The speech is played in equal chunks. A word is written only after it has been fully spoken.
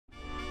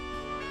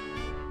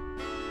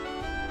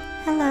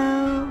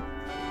Hello,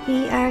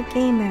 VR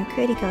gamer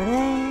Kuri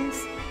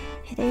Links.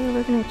 Today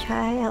we're gonna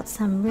try out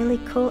some really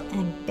cool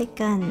and big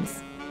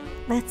guns.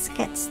 Let's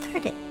get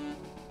started.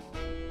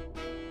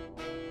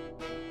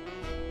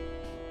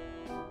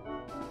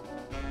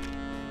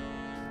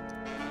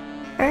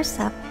 First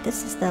up,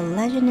 this is the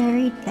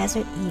legendary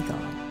Desert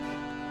Eagle,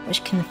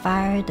 which can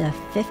fire the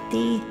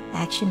 50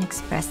 Action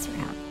Express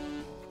round,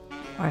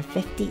 or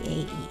 50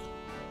 AE.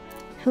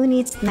 Who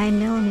needs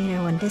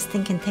 9mm when this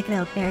thing can take a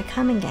little bear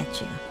coming at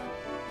you?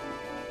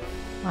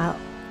 Well,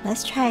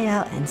 let's try it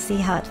out and see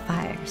how it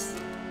fires.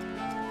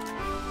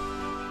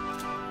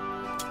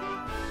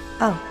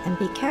 Oh, and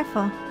be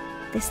careful,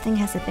 this thing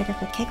has a bit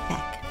of a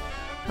kickback.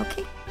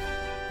 Okay?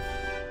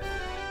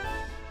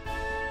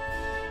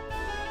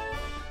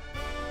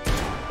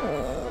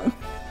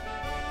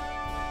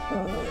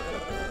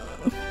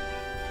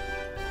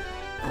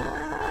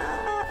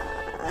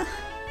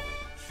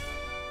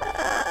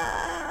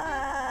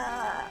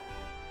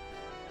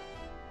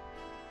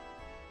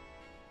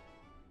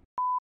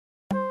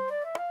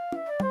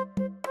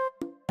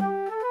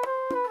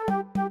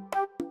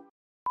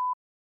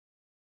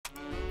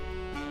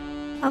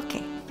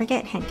 Okay,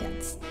 forget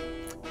handguns.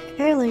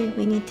 Clearly,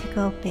 we need to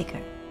go bigger.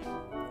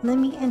 Let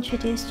me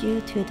introduce you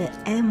to the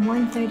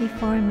M134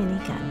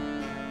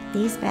 minigun.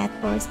 These bad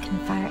boys can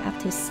fire up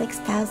to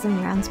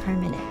 6,000 rounds per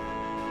minute.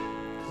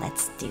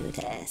 Let's do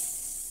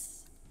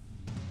this.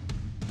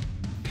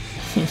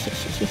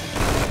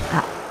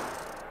 Ah.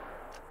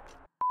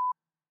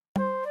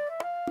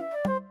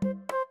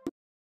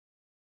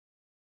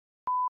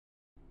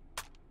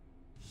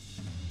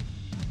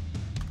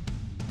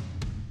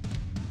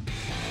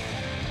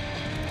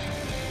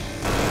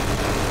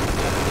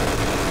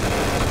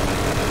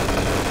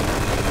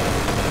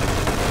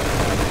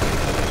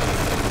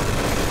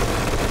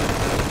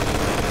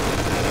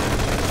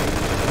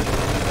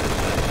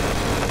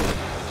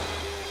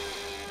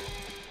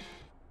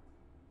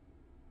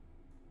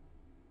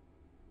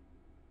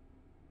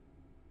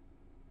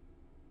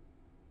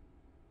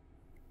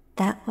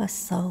 That was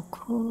so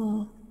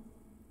cool.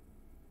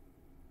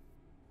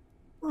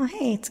 Oh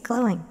hey, it's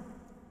glowing.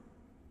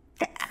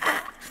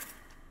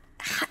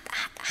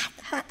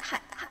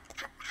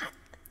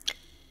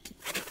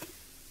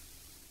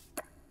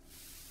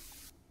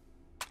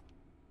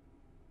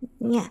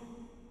 Yeah.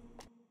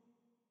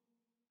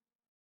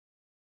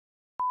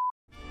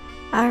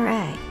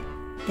 Alright,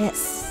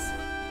 this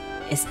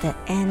is the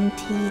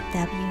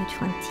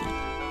NTW-20,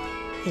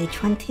 a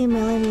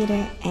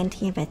 20mm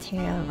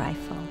anti-material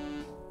rifle.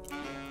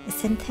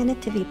 It's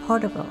intended to be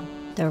portable.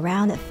 The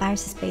round it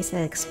fires is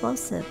basically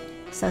explosive,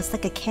 so it's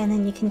like a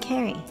cannon you can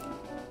carry.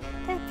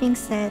 That being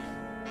said,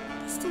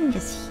 this thing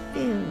is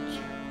huge.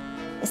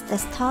 It's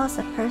as tall as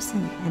a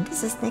person, and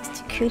this is next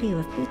to Kuri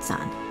with boots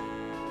on.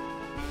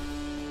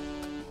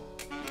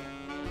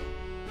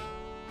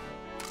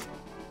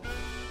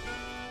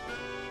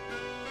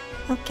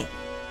 Okay,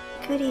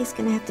 Kuri is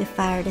gonna have to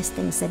fire this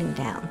thing sitting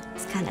down.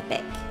 It's kinda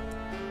big.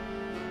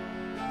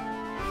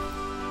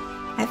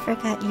 I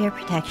forgot ear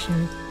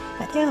protection,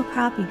 but it'll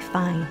probably be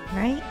fine,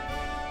 right?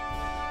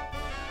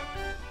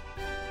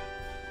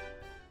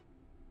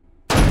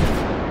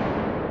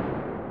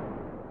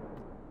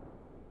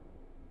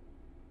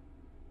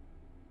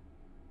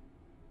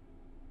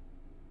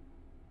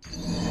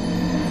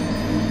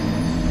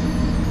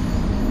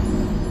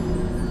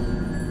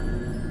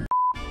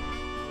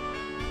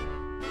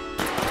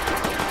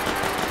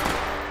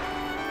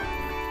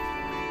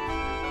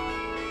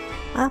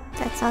 Well,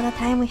 that's all the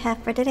time we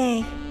have for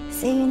today.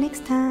 See you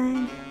next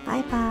time.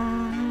 Bye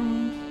bye.